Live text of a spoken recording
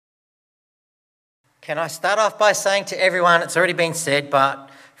Can I start off by saying to everyone, it's already been said,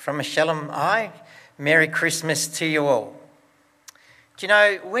 but from Michelle and I, Merry Christmas to you all. Do you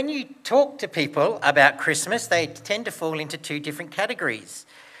know, when you talk to people about Christmas, they tend to fall into two different categories.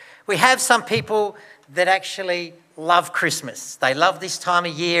 We have some people that actually love Christmas. They love this time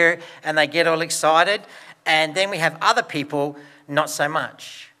of year and they get all excited. And then we have other people, not so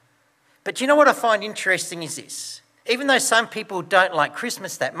much. But do you know what I find interesting is this? Even though some people don't like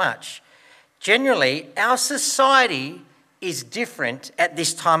Christmas that much, generally, our society is different at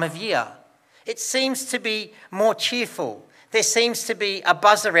this time of year. It seems to be more cheerful. There seems to be a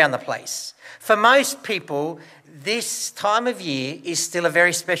buzz around the place. For most people, this time of year is still a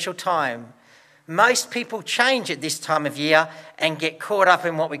very special time. Most people change at this time of year and get caught up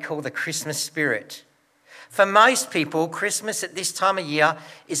in what we call the Christmas spirit. For most people, Christmas at this time of year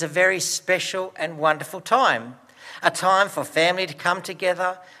is a very special and wonderful time. A time for family to come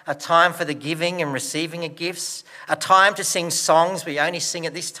together, a time for the giving and receiving of gifts, a time to sing songs we only sing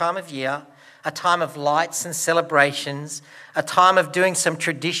at this time of year, a time of lights and celebrations, a time of doing some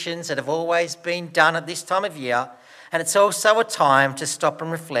traditions that have always been done at this time of year, and it's also a time to stop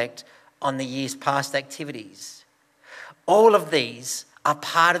and reflect on the year's past activities. All of these are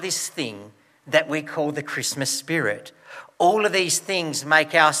part of this thing that we call the Christmas spirit. All of these things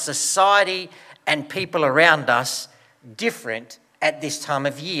make our society and people around us different at this time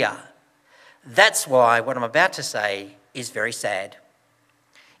of year. That's why what I'm about to say is very sad.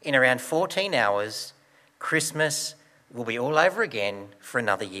 In around 14 hours, Christmas will be all over again for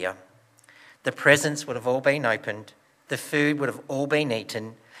another year. The presents would have all been opened, the food would have all been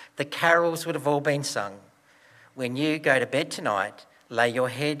eaten, the carols would have all been sung. When you go to bed tonight, lay your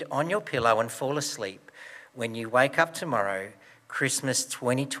head on your pillow and fall asleep. When you wake up tomorrow, Christmas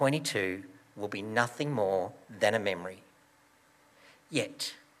 2022 will be nothing more than a memory.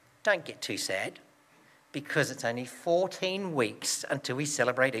 Yet, don't get too sad, because it's only 14 weeks until we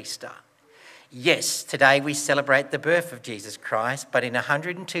celebrate Easter. Yes, today we celebrate the birth of Jesus Christ, but in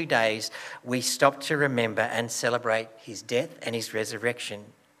 102 days we stop to remember and celebrate his death and his resurrection.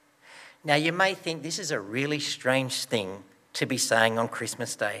 Now you may think this is a really strange thing to be saying on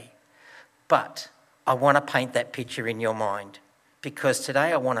Christmas Day, but I want to paint that picture in your mind, because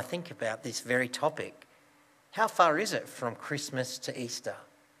today I want to think about this very topic. How far is it from Christmas to Easter?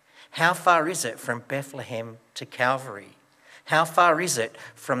 How far is it from Bethlehem to Calvary? How far is it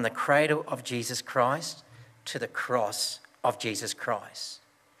from the cradle of Jesus Christ to the cross of Jesus Christ?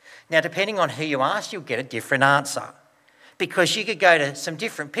 Now, depending on who you ask, you'll get a different answer, because you could go to some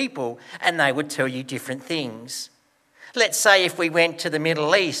different people and they would tell you different things. Let's say if we went to the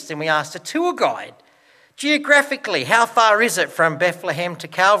Middle East and we asked a tour guide, geographically, how far is it from Bethlehem to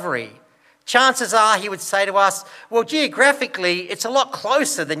Calvary? Chances are he would say to us, well, geographically, it's a lot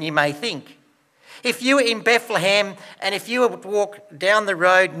closer than you may think. If you were in Bethlehem and if you would walk down the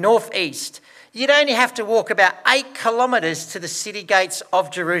road northeast, you'd only have to walk about 8 kilometres to the city gates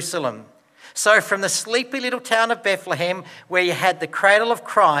of Jerusalem. So from the sleepy little town of Bethlehem, where you had the cradle of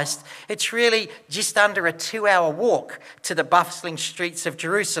Christ, it's really just under a 2-hour walk to the bustling streets of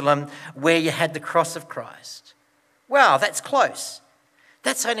Jerusalem, where you had the cross of Christ. Wow, that's close.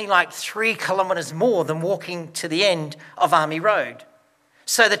 That's only like 3 kilometres more than walking to the end of Army Road.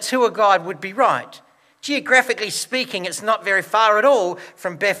 So the tour guide would be right. Geographically speaking, it's not very far at all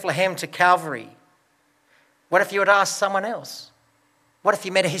from Bethlehem to Calvary. What if you had asked someone else? What if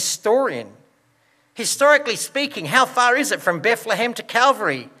you met a historian? Historically speaking, how far is it from Bethlehem to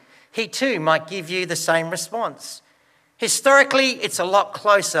Calvary? He too might give you the same response. Historically, it's a lot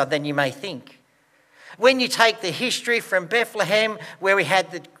closer than you may think. When you take the history from Bethlehem, where we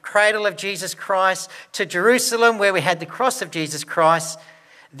had the cradle of Jesus Christ, to Jerusalem, where we had the cross of Jesus Christ,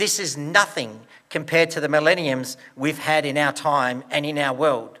 this is nothing compared to the millenniums we've had in our time and in our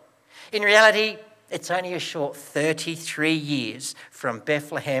world. In reality, it's only a short 33 years from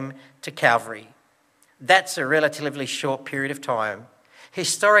Bethlehem to Calvary. That's a relatively short period of time.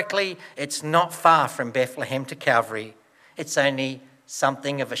 Historically, it's not far from Bethlehem to Calvary. It's only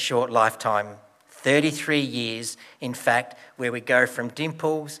something of a short lifetime. 33 years, in fact, where we go from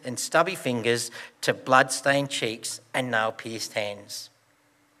dimples and stubby fingers to blood-stained cheeks and nail-pierced hands.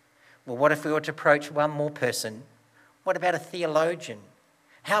 Well, what if we were to approach one more person? What about a theologian?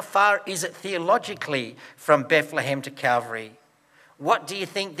 How far is it theologically from Bethlehem to Calvary? What do you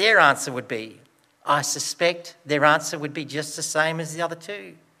think their answer would be? I suspect their answer would be just the same as the other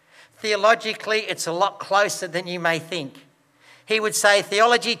two. Theologically, it's a lot closer than you may think. He would say,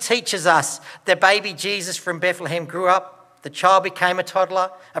 theology teaches us that baby Jesus from Bethlehem grew up The child became a toddler,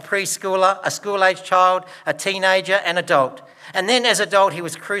 a preschooler, a school-age child, a teenager, an adult. And then as adult, he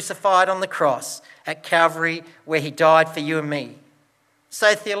was crucified on the cross at Calvary, where he died for you and me.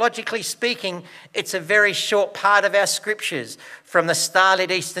 So theologically speaking, it's a very short part of our scriptures, from the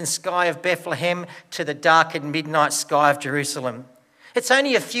starlit eastern sky of Bethlehem to the darkened midnight sky of Jerusalem. It's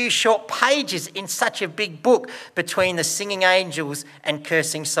only a few short pages in such a big book between the singing angels and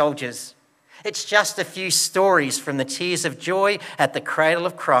cursing soldiers. It's just a few stories, from the tears of joy at the cradle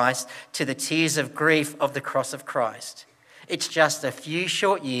of Christ to the tears of grief of the cross of Christ. It's just a few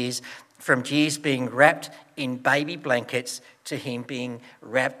short years from Jesus being wrapped in baby blankets to him being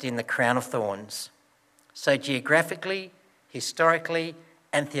wrapped in the crown of thorns. So geographically, historically,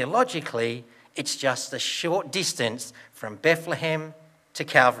 and theologically, it's just a short distance from Bethlehem to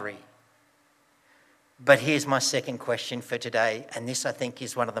Calvary. But here's my second question for today, and this I think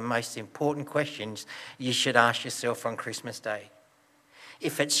is one of the most important questions you should ask yourself on Christmas Day.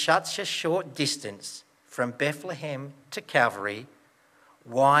 If it's such a short distance from Bethlehem to Calvary,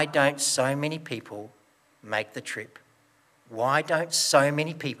 why don't so many people make the trip? Why don't so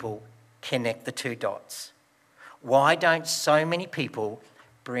many people connect the two dots? Why don't so many people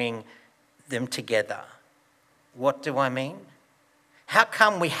bring them together? What do I mean? How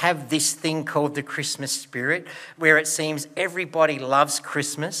come we have this thing called the Christmas spirit, where it seems everybody loves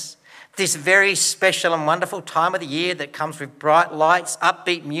Christmas, this very special and wonderful time of the year that comes with bright lights,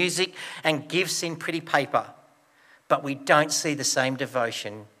 upbeat music, and gifts in pretty paper, but we don't see the same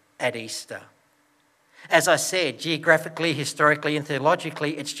devotion at Easter? As I said, geographically, historically, and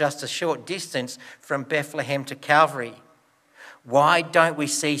theologically, it's just a short distance from Bethlehem to Calvary. Why don't we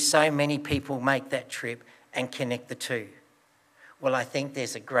see so many people make that trip and connect the two? Well, I think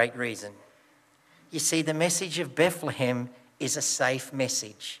there's a great reason. You see, the message of Bethlehem is a safe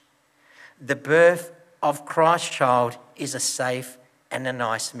message. The birth of Christ's child is a safe and a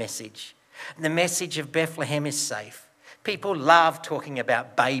nice message. The message of Bethlehem is safe. People love talking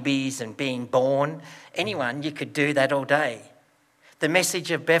about babies and being born. Anyone, you could do that all day. The message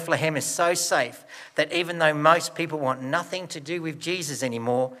of Bethlehem is so safe that even though most people want nothing to do with Jesus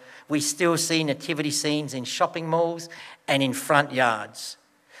anymore, we still see nativity scenes in shopping malls and in front yards.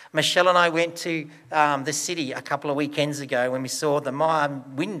 Michelle and I went to the city a couple of weekends ago when we saw the Maya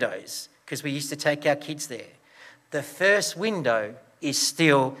windows, because we used to take our kids there. The first window is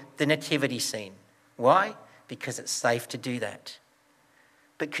still the nativity scene. Why? Because it's safe to do that.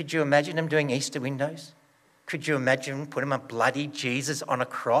 But could you imagine them doing Easter windows? Could you imagine putting a bloody Jesus on a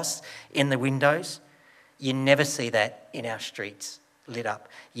cross in the windows? You never see that in our streets lit up.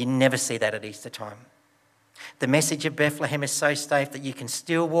 You never see that at Easter time. The message of Bethlehem is so safe that you can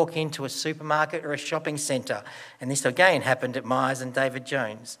still walk into a supermarket or a shopping centre, and this again happened at Myers and David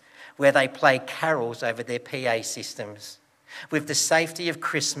Jones, where they play carols over their PA systems. With the safety of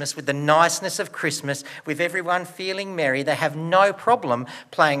Christmas, with the niceness of Christmas, with everyone feeling merry, they have no problem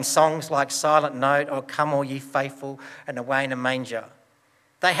playing songs like Silent Note or Come All Ye Faithful and Away in a Manger.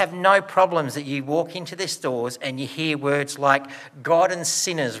 They have no problems that you walk into their stores and you hear words like God and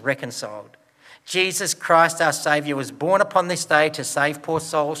sinners reconciled. Jesus Christ our Saviour was born upon this day to save poor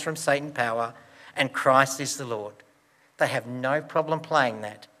souls from Satan's power, and Christ is the Lord. They have no problem playing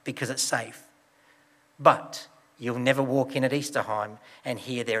that because it's safe. But you'll never walk in at Easterheim and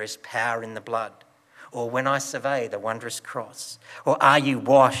hear there is power in the blood, or when I survey the wondrous cross, or are you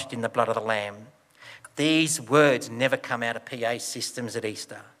washed in the blood of the Lamb? These words never come out of PA systems at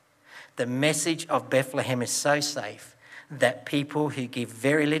Easter. The message of Bethlehem is so safe that people who give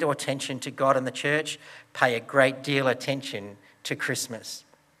very little attention to God and the church pay a great deal of attention to Christmas.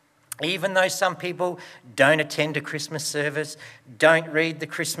 Even though some people don't attend a Christmas service, don't read the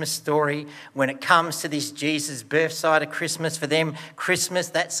Christmas story, when it comes to this Jesus birth side of Christmas, for them, Christmas,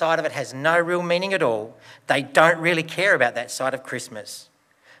 that side of it has no real meaning at all. They don't really care about that side of Christmas.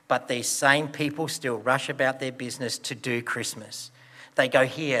 But these same people still rush about their business to do Christmas. They go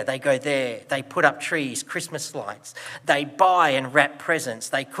here, they go there, they put up trees, Christmas lights, they buy and wrap presents,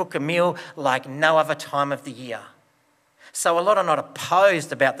 they cook a meal like no other time of the year. So a lot are not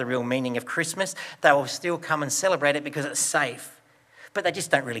opposed about the real meaning of Christmas. They will still come and celebrate it because it's safe. But they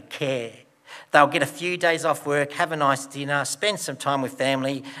just don't really care. They'll get a few days off work, have a nice dinner, spend some time with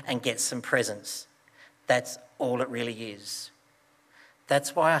family and get some presents. That's all it really is.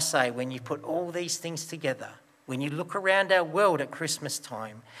 That's why I say when you put all these things together, when you look around our world at Christmas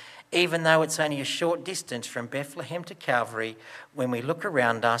time, even though it's only a short distance from Bethlehem to Calvary, when we look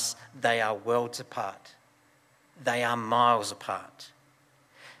around us, they are worlds apart. They are miles apart.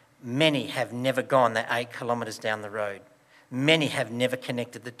 Many have never gone that 8 kilometres down the road. Many have never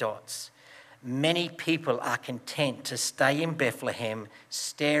connected the dots. Many people are content to stay in Bethlehem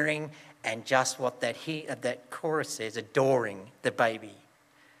staring and just what that chorus says, adoring the baby.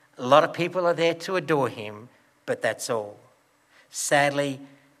 A lot of people are there to adore him, but that's all. Sadly,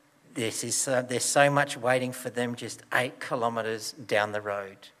 there's so much waiting for them just 8 kilometres down the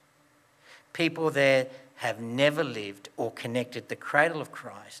road. People there have never lived or connected the cradle of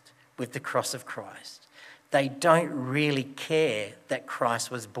Christ with the cross of Christ. They don't really care that Christ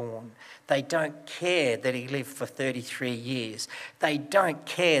was born. They don't care that he lived for 33 years. They don't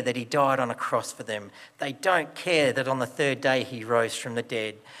care that he died on a cross for them. They don't care that on the 3rd day he rose from the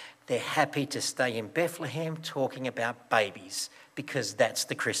dead. They're happy to stay in Bethlehem talking about babies because that's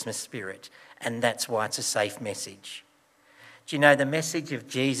the Christmas spirit, and that's why it's a safe message. Do you know the message of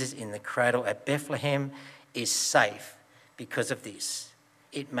Jesus in the cradle at Bethlehem is safe because of this?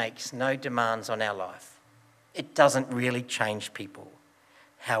 It makes no demands on our life. It doesn't really change people.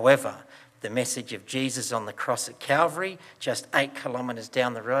 However, the message of Jesus on the cross at Calvary, just 8 kilometres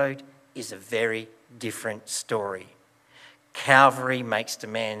down the road, is a very different story. Calvary makes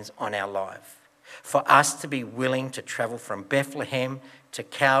demands on our life. For us to be willing to travel from Bethlehem to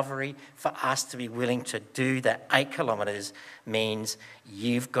Calvary, for us to be willing to do that 8 kilometres means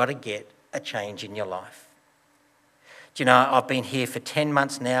you've got to get a change in your life. Do you know, I've been here for 10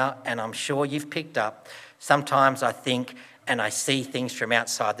 months now, and I'm sure you've picked up. Sometimes I think and I see things from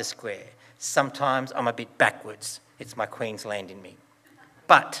outside the square. Sometimes I'm a bit backwards. It's my Queensland in me.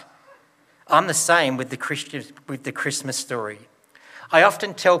 But I'm the same with the Christmas story. I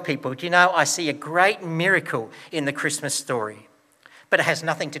often tell people, do you know, I see a great miracle in the Christmas story. But it has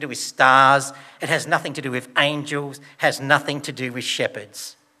nothing to do with stars. It has nothing to do with angels. It has nothing to do with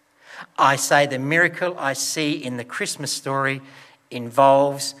shepherds. I say the miracle I see in the Christmas story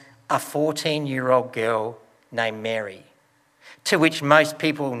involves a 14-year-old girl named Mary, to which most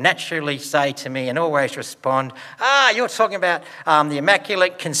people naturally say to me and always respond, you're talking about the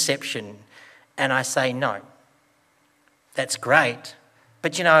Immaculate Conception. And I say, no, that's great.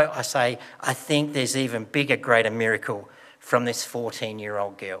 But you know, I say, I think there's even bigger, greater miracle from this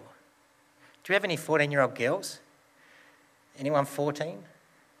 14-year-old girl. Do you have any 14-year-old girls? Anyone 14?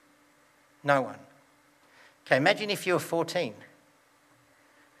 No one. Okay, imagine if you were 14.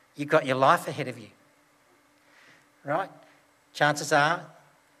 You've got your life ahead of you, right? Chances are,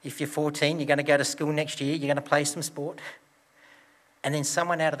 if you're 14, you're going to go to school next year, you're going to play some sport. And then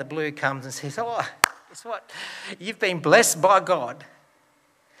someone out of the blue comes and says, guess what? You've been blessed by God.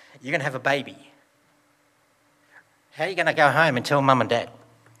 You're going to have a baby. How are you going to go home and tell mum and dad?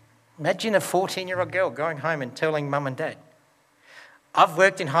 Imagine a 14-year-old girl going home and telling mum and dad. I've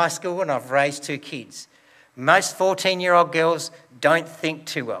worked in high school and I've raised 2 kids. Most 14-year-old girls don't think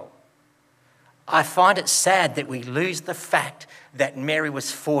too well. I find it sad that we lose the fact that Mary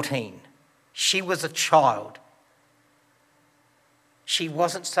was 14. She was a child. She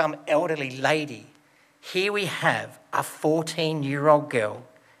wasn't some elderly lady. Here we have a 14-year-old girl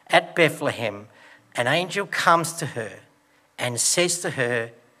at Bethlehem. An angel comes to her and says to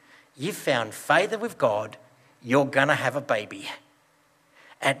her, you've found favour with God, you're going to have a baby.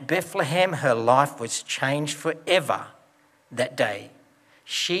 At Bethlehem, her life was changed forever that day.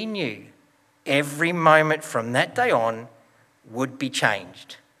 She knew every moment from that day on would be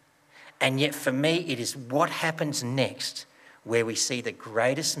changed. And yet for me, it is what happens next where we see the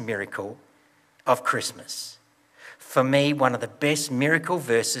greatest miracle of Christmas. For me, one of the best miracle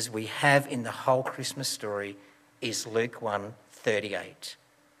verses we have in the whole Christmas story is Luke 1:38.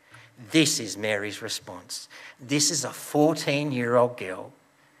 This is Mary's response. This is a 14-year-old girl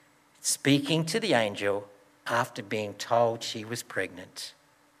speaking to the angel after being told she was pregnant.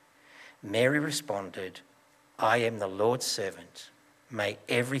 Mary responded, I am the Lord's servant. May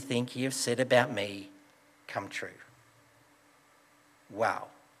everything you have said about me come true. Wow.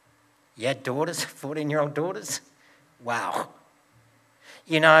 You had daughters, 14-year-old daughters? Wow.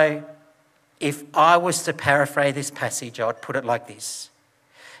 You know, if I was to paraphrase this passage, I'd put it like this.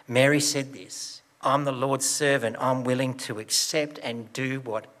 Mary said this, I'm the Lord's servant. I'm willing to accept and do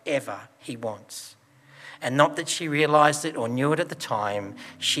whatever he wants. And not that she realised it or knew it at the time.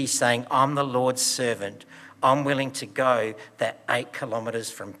 She's saying, I'm the Lord's servant. I'm willing to go that 8 kilometres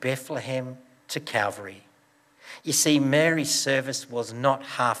from Bethlehem to Calvary. You see, Mary's service was not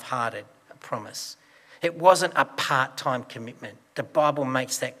half-hearted, I promise. It wasn't a part-time commitment. The Bible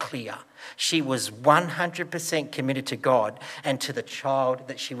makes that clear. She was 100% committed to God and to the child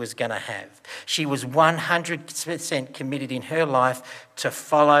that she was going to have. She was 100% committed in her life to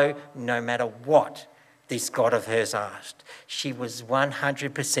follow no matter what this God of hers asked. She was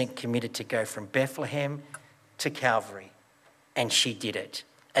 100% committed to go from Bethlehem to Calvary, and she did it.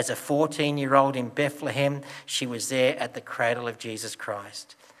 As a 14-year-old in Bethlehem, she was there at the cradle of Jesus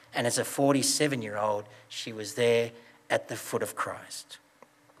Christ. And as a 47-year-old, she was there at the foot of Christ.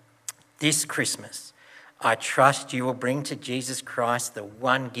 This Christmas, I trust you will bring to Jesus Christ the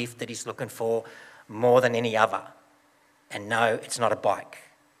one gift that he's looking for more than any other. And no, it's not a bike.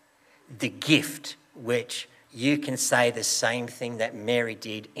 The gift which you can say the same thing that Mary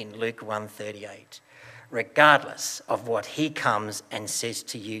did in Luke 1:38. Regardless of what he comes and says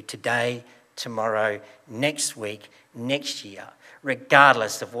to you today, tomorrow, next week, next year,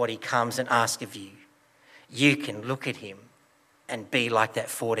 regardless of what he comes and asks of you, you can look at him and be like that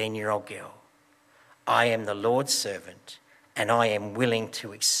 14-year-old girl. I am the Lord's servant, and I am willing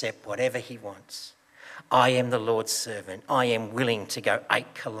to accept whatever he wants. I am the Lord's servant. I am willing to go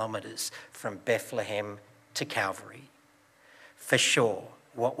 8 kilometres from Bethlehem to Calvary. For sure,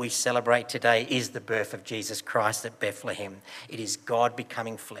 what we celebrate today is the birth of Jesus Christ at Bethlehem. It is God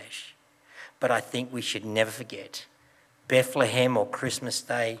becoming flesh. But I think we should never forget, Bethlehem or Christmas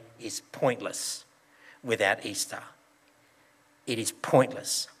Day is pointless without Easter. It is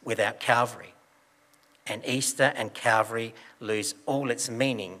pointless without Calvary. And Easter and Calvary lose all its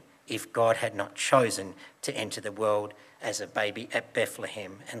meaning if God had not chosen to enter the world as a baby at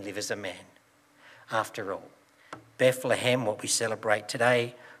Bethlehem and live as a man. After all, Bethlehem, what we celebrate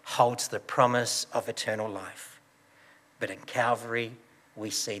today, holds the promise of eternal life. But in Calvary, we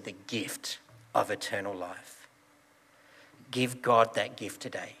see the gift of eternal life. Give God that gift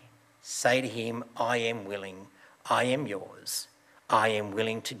today. Say to him, I am willing, I am yours, I am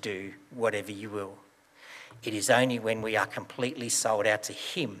willing to do whatever you will. It is only when we are completely sold out to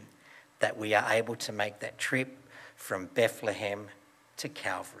him that we are able to make that trip from Bethlehem to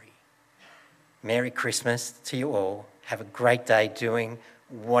Calvary. Merry Christmas to you all. Have a great day doing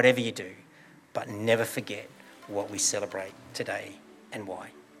whatever you do, but never forget what we celebrate today and why.